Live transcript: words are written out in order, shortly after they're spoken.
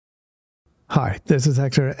Hi, this is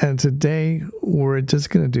Hector, and today we're just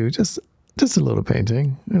going to do just a little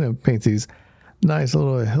painting. I'm going to paint these nice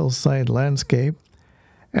little hillside landscape.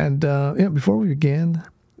 And before we begin,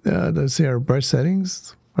 let's see, our brush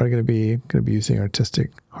settings are going to be using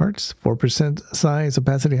artistic hearts, 4% size,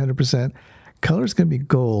 opacity 100%. Color is going to be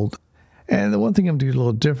gold. And the one thing I'm doing a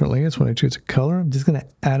little differently is when I choose a color, I'm just going to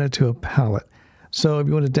add it to a palette. So if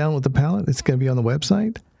you want to download the palette, it's going to be on the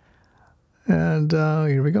website. And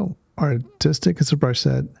here we go. Artistic is the brush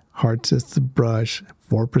set, hearts is the brush,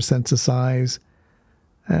 4% the size,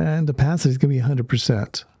 and opacity is going to be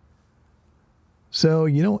 100%. So,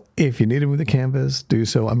 if you need to move the canvas, do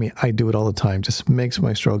so. I mean, I do it all the time. Just makes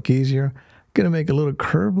my stroke easier. Going to make a little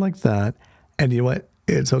curve like that. And you know what?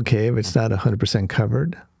 It's okay if it's not 100%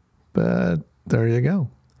 covered, but there you go.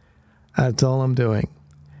 That's all I'm doing.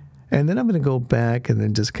 And then I'm going to go back and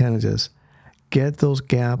then just kind of just get those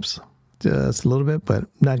gaps just a little bit, but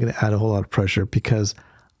not going to add a whole lot of pressure because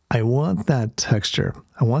I want that texture.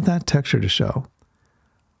 I want that texture to show.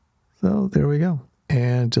 So there we go.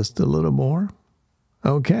 And just a little more.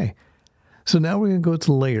 Okay. So now we're going to go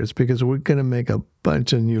to layers because we're going to make a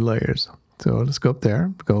bunch of new layers. So let's go up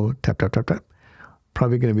there, go tap, tap, tap, tap.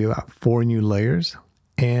 Probably going to be about 4 new layers.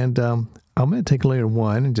 And I'm going to take layer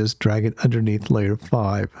 1 and just drag it underneath layer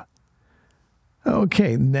 5.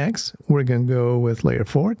 Okay, next we're going to go with layer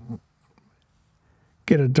 4.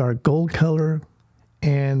 Get a dark gold color,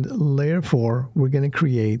 and layer 4, we're going to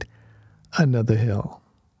create another hill.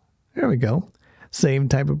 There we go. Same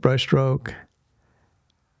type of brush stroke.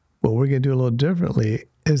 What we're going to do a little differently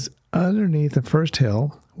is underneath the first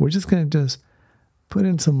hill, we're just going to just put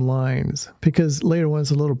in some lines because layer 1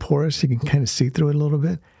 is a little porous. You can kind of see through it a little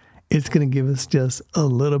bit. It's going to give us just a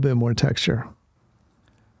little bit more texture.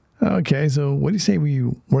 Okay, so what do you say we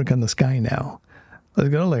work on the sky now? Let's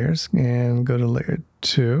go to layers and go to layer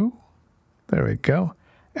 2. There we go.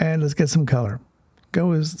 And let's get some color. Go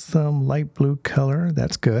with some light blue color.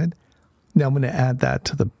 That's good. Now I'm going to add that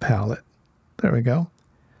to the palette. There we go.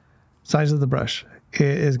 Size of the brush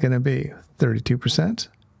is going to be 32%.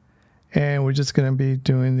 And we're just going to be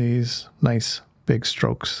doing these nice big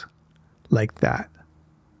strokes like that.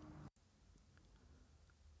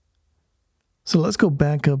 So let's go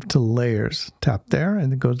back up to layers. Tap there and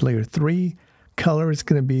then go to layer 3. Color is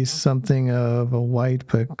going to be something of a white,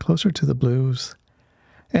 but closer to the blues.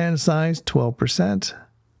 And size, 12%.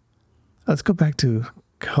 Let's go back to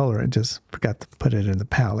color. I just forgot to put it in the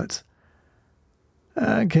palette.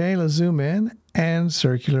 Okay, let's zoom in and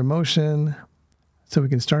circular motion so we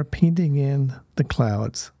can start painting in the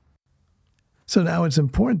clouds. So now it's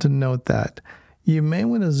important to note that you may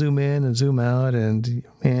want to zoom in and zoom out, and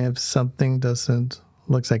if something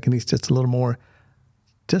looks like it needs just a little more,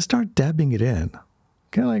 just start dabbing it in,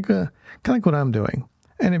 kind of like what I'm doing.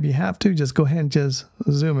 And if you have to, just go ahead and just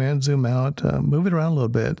zoom in, zoom out, move it around a little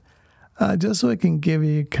bit, just so it can give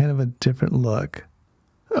you kind of a different look.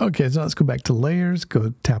 Okay, so let's go back to layers.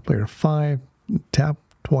 Go tap layer 5, tap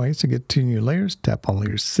twice to get 2 new layers. Tap on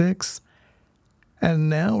layer 6, and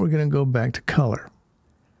now we're going to go back to color.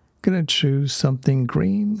 Going to choose something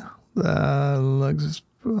green. Looks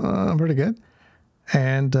pretty good.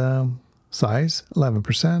 And size,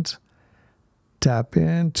 11%. Tap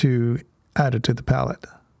in to add it to the palette.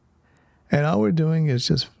 And all we're doing is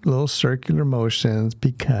just little circular motions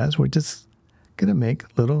because we're just going to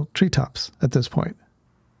make little treetops at this point.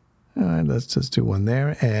 All right, let's just do one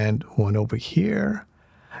there and one over here.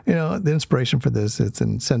 The inspiration for this, it's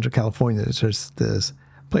in Central California. There's this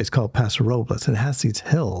place called Paso Robles, and it has these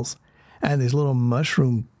hills and these little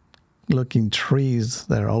mushroom-looking trees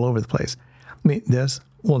that are all over the place. I mean, this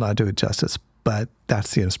will not do it justice, but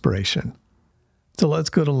that's the inspiration. So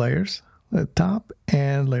let's go to layers, the top,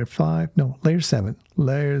 and layer 7.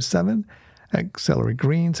 Layer 7, accelerate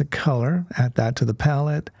green to color, add that to the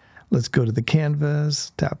palette. Let's go to the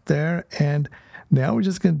canvas, tap there, and now we're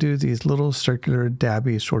just going to do these little circular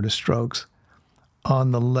dabby sort of strokes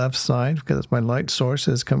on the left side because my light source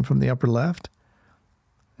is coming from the upper left.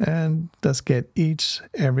 And let's get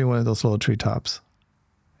every one of those little treetops.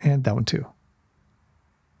 And that one too.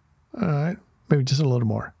 All right, maybe just a little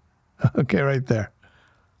more. Okay, right there.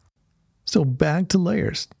 So back to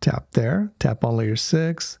layers. Tap there, tap on layer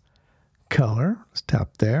 6. Color, let's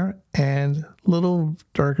tap there. And little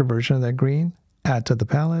darker version of that green, add to the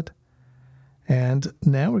palette. And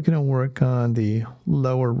now we're going to work on the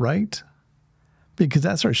lower right because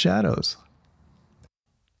that's our shadows.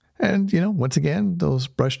 And, once again, those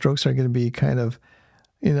brush strokes are going to be kind of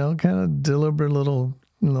deliberate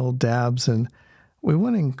little dabs. And we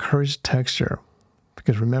want to encourage texture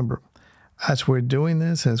because remember, as we're doing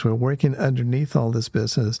this, as we're working underneath all this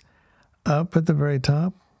business, up at the very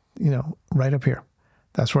top, right up here.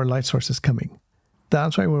 That's where light source is coming.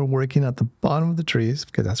 That's why we're working at the bottom of the trees,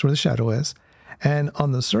 because that's where the shadow is. And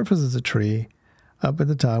on the surface of the tree, up at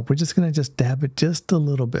the top, we're just going to just dab it just a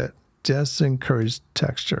little bit, just to encourage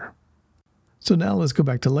texture. So now let's go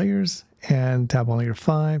back to layers and tap on layer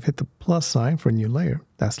 5, hit the plus sign for a new layer.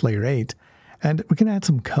 That's layer 8. And we can add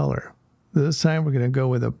some color. This time we're going to go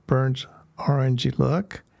with a burnt orangey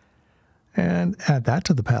look and add that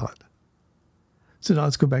to the palette. So now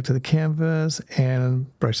let's go back to the canvas,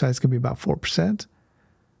 and brush size can be about 4%.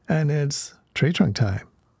 And it's tree trunk time.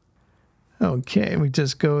 Okay, we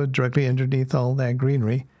just go directly underneath all that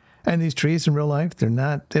greenery. And these trees in real life, they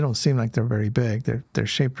don't seem like they're very big. They're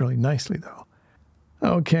shaped really nicely though.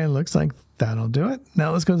 Okay, looks like that'll do it.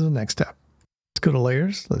 Now let's go to the next step. Let's go to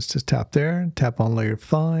layers. Let's just tap there, tap on layer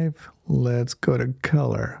 5. Let's go to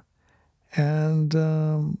color. And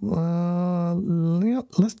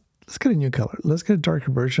let's get a new color. Let's get a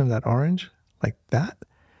darker version of that orange, like that.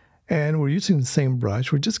 And we're using the same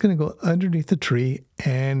brush. We're just going to go underneath the tree,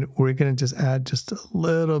 and we're going to just add just a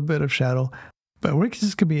little bit of shadow. But we're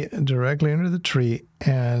just going to be directly under the tree,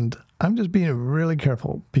 and I'm just being really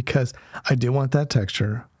careful because I do want that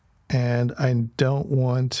texture, and I don't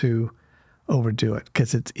want to overdo it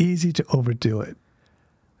because it's easy to overdo it.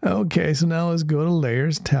 Okay, so now let's go to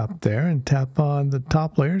layers, tap there, and tap on the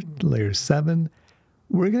top layer, layer 7.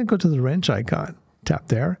 We're going to go to the wrench icon, tap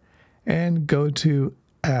there, and go to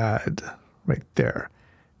add right there.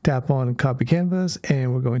 Tap on copy canvas,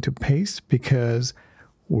 and we're going to paste because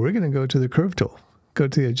we're going to go to the curve tool. Go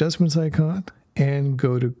to the adjustments icon and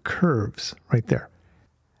go to curves right there.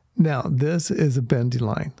 Now, this is a bendy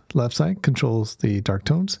line. Left side controls the dark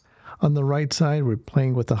tones. On the right side, we're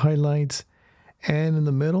playing with the highlights. And in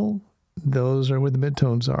the middle, those are where the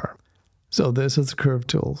midtones are. So this is the curve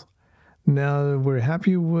tool. Now we're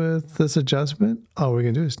happy with this adjustment. All we're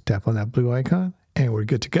going to do is tap on that blue icon, and we're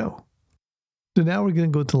good to go. So now we're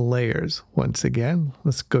going to go to layers. Once again,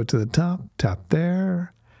 let's go to the top, tap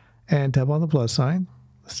there, and tap on the plus sign.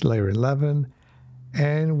 Let's layer 11,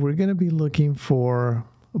 and we're going to be looking for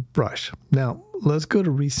a brush. Now let's go to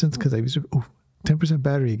recents because I used 10%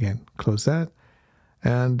 battery again. Close that.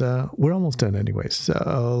 And we're almost done anyway.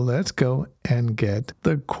 So let's go and get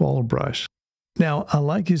the qual brush. Now, I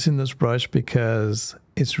like using this brush because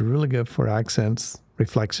it's really good for accents,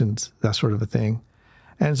 reflections, that sort of a thing.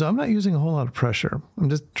 And so I'm not using a whole lot of pressure. I'm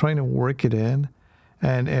just trying to work it in.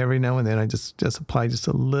 And every now and then I just apply just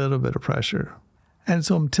a little bit of pressure. And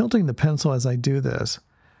so I'm tilting the pencil as I do this.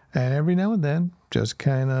 And every now and then, just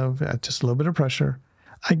kind of, just a little bit of pressure,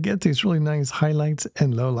 I get these really nice highlights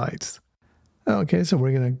and lowlights. Okay, so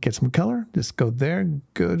we're going to get some color. Just go there,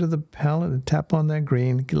 go to the palette and tap on that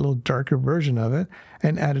green, get a little darker version of it,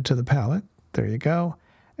 and add it to the palette. There you go.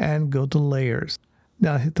 And go to layers.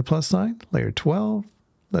 Now hit the plus sign, layer 12.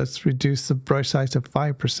 Let's reduce the brush size to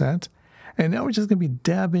 5%. And now we're just going to be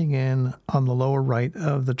dabbing in on the lower right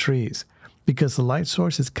of the trees because the light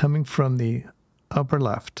source is coming from the upper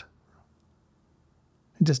left.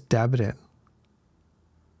 And just dab it in.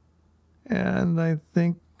 And I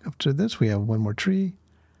think after this, we have one more tree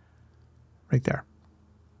right there.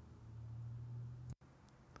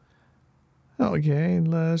 Okay,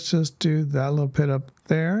 let's just do that little bit up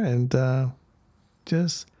there and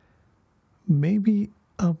just maybe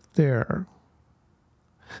up there.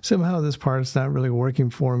 Somehow this part is not really working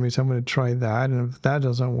for me, so I'm going to try that. And if that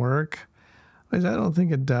doesn't work, which I don't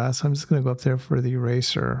think it does, I'm just going to go up there for the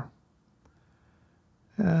eraser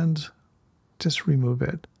and just remove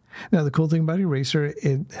it. Now, the cool thing about eraser,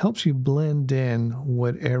 it helps you blend in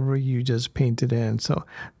whatever you just painted in. So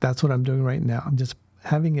that's what I'm doing right now. I'm just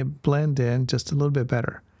having it blend in just a little bit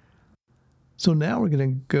better. So now we're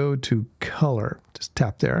going to go to color. Just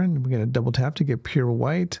tap there, and we're going to double tap to get pure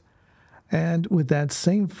white. And with that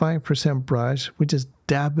same 5% brush, we're just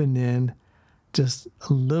dabbing in just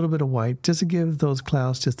a little bit of white, just to give those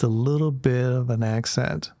clouds just a little bit of an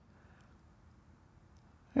accent.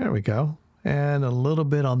 There we go. And a little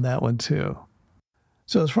bit on that one too.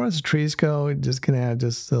 So as far as the trees go, we're just going to add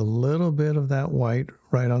just a little bit of that white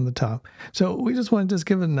right on the top. So we just want to just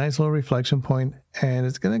give it a nice little reflection point, and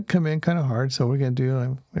it's going to come in kind of hard. So I'm going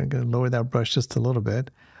to lower that brush just a little bit.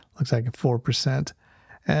 Looks like 4%.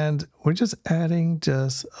 And we're just adding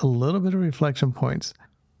just a little bit of reflection points.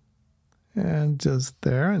 And just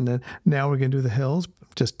there. And then now we're going to do the hills,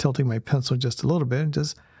 just tilting my pencil just a little bit and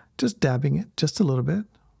just dabbing it just a little bit.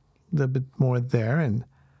 A little bit more there, and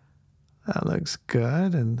that looks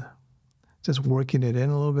good, and just working it in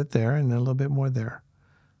a little bit there and then a little bit more there.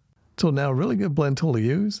 So now, really good blend tool to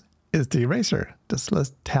use is the eraser. Just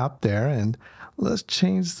let's tap there and let's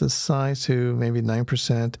change the size to maybe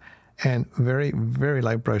 9% and very, very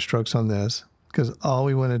light brush strokes on this, because all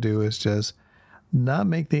we want to do is just not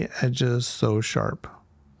make the edges so sharp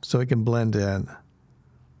so it can blend in.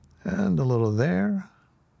 And a little there,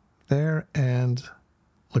 and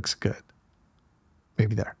looks good.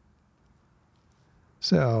 Maybe there.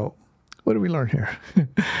 So what do we learn here?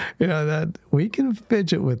 That we can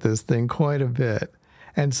fidget with this thing quite a bit.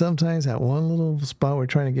 And sometimes that one little spot we're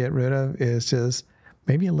trying to get rid of is just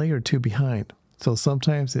maybe a layer or two behind. So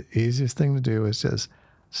sometimes the easiest thing to do is just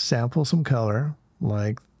sample some color,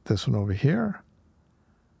 like this one over here.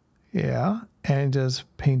 Yeah, and just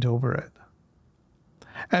paint over it.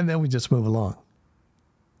 And then we just move along.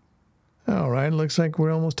 All right, looks like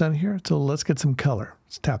we're almost done here. So let's get some color.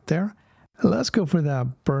 Let's tap there. Let's go for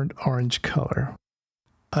that burnt orange color.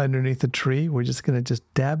 Underneath the tree, we're just going to just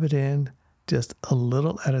dab it in just a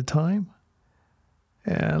little at a time.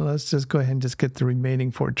 And let's just go ahead and just get the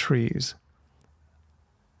remaining 4 trees.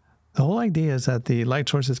 The whole idea is that the light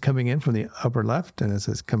source is coming in from the upper left, and as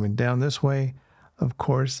it's coming down this way, of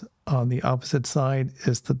course, on the opposite side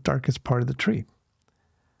is the darkest part of the tree.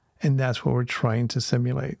 And that's what we're trying to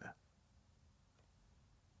simulate.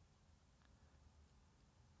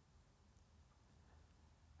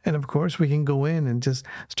 And of course, we can go in and just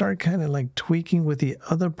start kind of like tweaking with the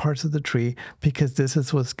other parts of the tree, because this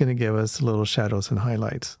is what's going to give us little shadows and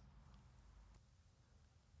highlights.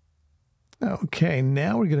 Okay,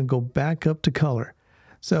 now we're going to go back up to color.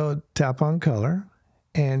 So tap on color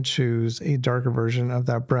and choose a darker version of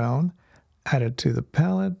that brown, add it to the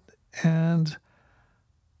palette, and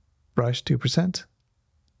brush 2%.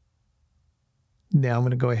 Now I'm going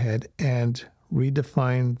to go ahead and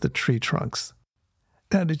redefine the tree trunks.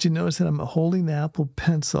 Now, did you notice that I'm holding the Apple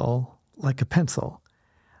Pencil like a pencil?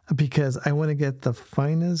 Because I want to get the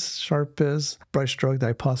finest, sharpest brush stroke that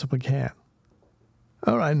I possibly can.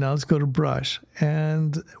 All right, now let's go to brush.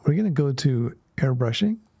 And we're going to go to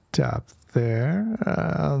airbrushing. Tap there.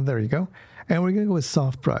 There you go. And we're going to go with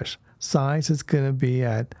soft brush. Size is going to be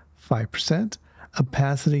at 5%.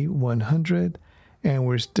 Opacity 100. And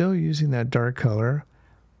we're still using that dark color.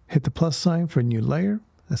 Hit the plus sign for a new layer.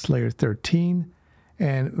 That's layer 13.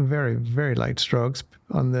 And very, very light strokes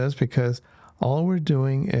on this, because all we're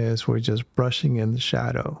doing is we're just brushing in the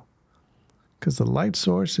shadow. Because the light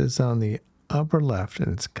source is on the upper left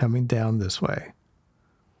and it's coming down this way.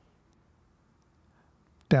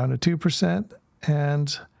 Down to 2%.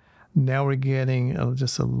 And now we're getting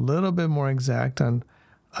just a little bit more exact on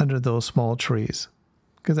under those small trees,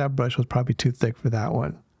 because that brush was probably too thick for that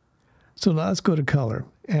one. So now let's go to color.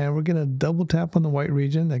 And we're going to double tap on the white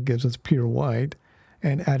region. That gives us pure white.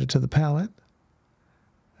 And add it to the palette.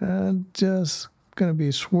 And just going to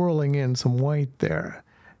be swirling in some white there.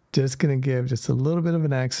 Just going to give just a little bit of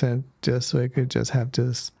an accent, just so it could just have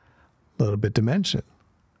just a little bit dimension.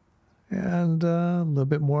 And a little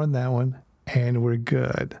bit more on that one. And we're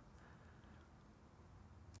good.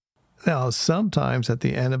 Now, sometimes at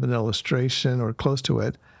the end of an illustration or close to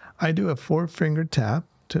it, I do a 4-finger tap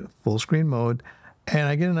to full screen mode. And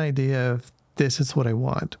I get an idea if this is what I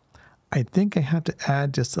want. I think I have to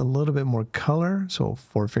add just a little bit more color. So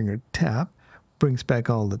 4-finger tap brings back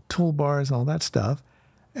all the toolbars, all that stuff.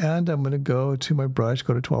 And I'm going to go to my brush,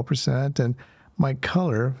 go to 12%, and my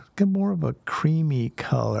color, get more of a creamy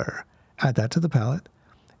color. Add that to the palette.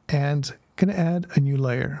 And going to add a new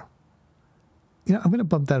layer. I'm going to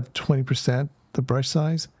bump that up 20%, the brush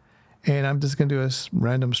size. And I'm just going to do a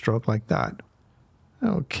random stroke like that.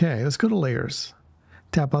 Okay, let's go to layers.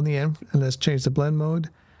 Tap on the end and let's change the blend mode.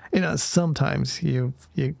 Sometimes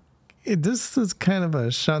this is kind of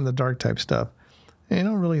a shot in the dark type stuff. I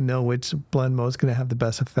don't really know which blend mode is going to have the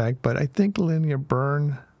best effect, but I think linear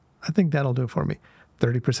burn, I think that'll do it for me.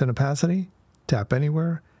 30% opacity, tap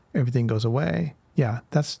anywhere, everything goes away. Yeah,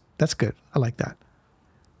 that's good. I like that.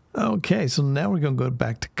 Okay, so now we're going to go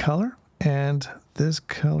back to color, and this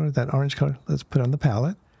color, that orange color, let's put on the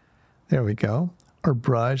palette. There we go. Our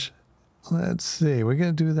brush, let's see, we're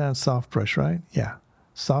going to do that soft brush, right? Yeah.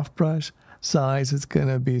 Soft brush size is going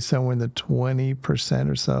to be somewhere in the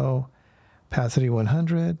 20% or so. Opacity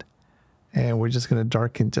 100. And we're just going to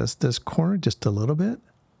darken just this corner just a little bit.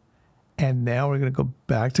 And now we're going to go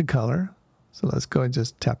back to color. So let's go and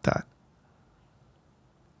just tap that.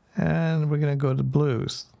 And we're going to go to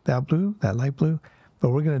blues. That blue, that light blue. But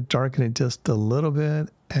we're going to darken it just a little bit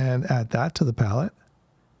and add that to the palette.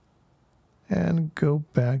 And go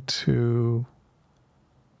back to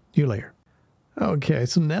new layer. Okay,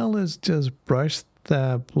 so now let's just brush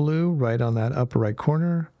that blue right on that upper right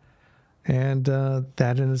corner. And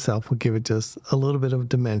that in itself will give it just a little bit of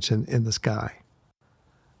dimension in the sky.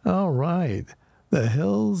 All right, the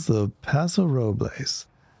hills of Paso Robles.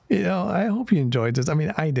 I hope you enjoyed this. I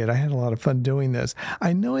mean, I did. I had a lot of fun doing this.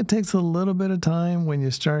 I know it takes a little bit of time when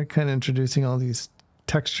you start kind of introducing all these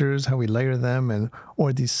textures, how we layer them,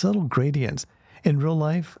 or these subtle gradients. In real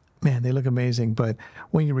life, man, they look amazing. But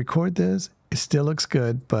when you record this, it still looks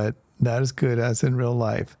good, but not as good as in real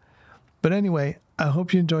life. But anyway, I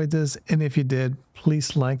hope you enjoyed this. And if you did,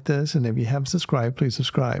 please like this. And if you haven't subscribed, please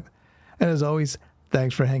subscribe. And as always,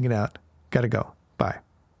 thanks for hanging out. Gotta go. Bye.